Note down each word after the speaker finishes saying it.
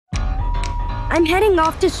I'm heading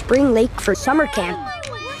off to Spring Lake for summer camp.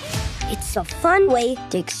 It's a fun way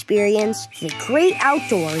to experience the great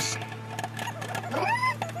outdoors.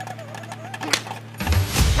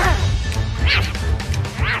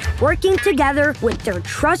 Working together with their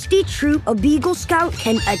trusty troop, a Beagle Scout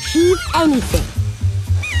can achieve anything.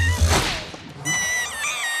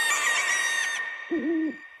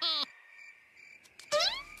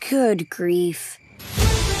 Good grief.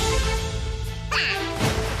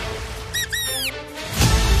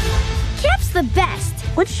 Camp's the best.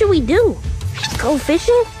 What should we do? Go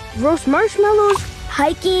fishing? Roast marshmallows?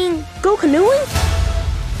 Hiking? Go canoeing?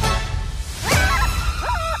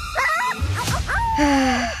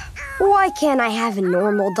 Why can't I have a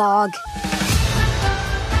normal dog?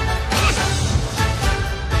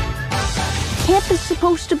 Camp is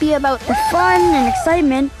supposed to be about the fun and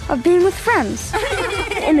excitement of being with friends.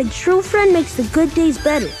 And a true friend makes the good days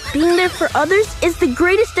better. Being there for others is the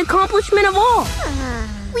greatest accomplishment of all.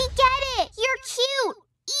 We get it! You're cute!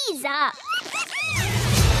 Ease up!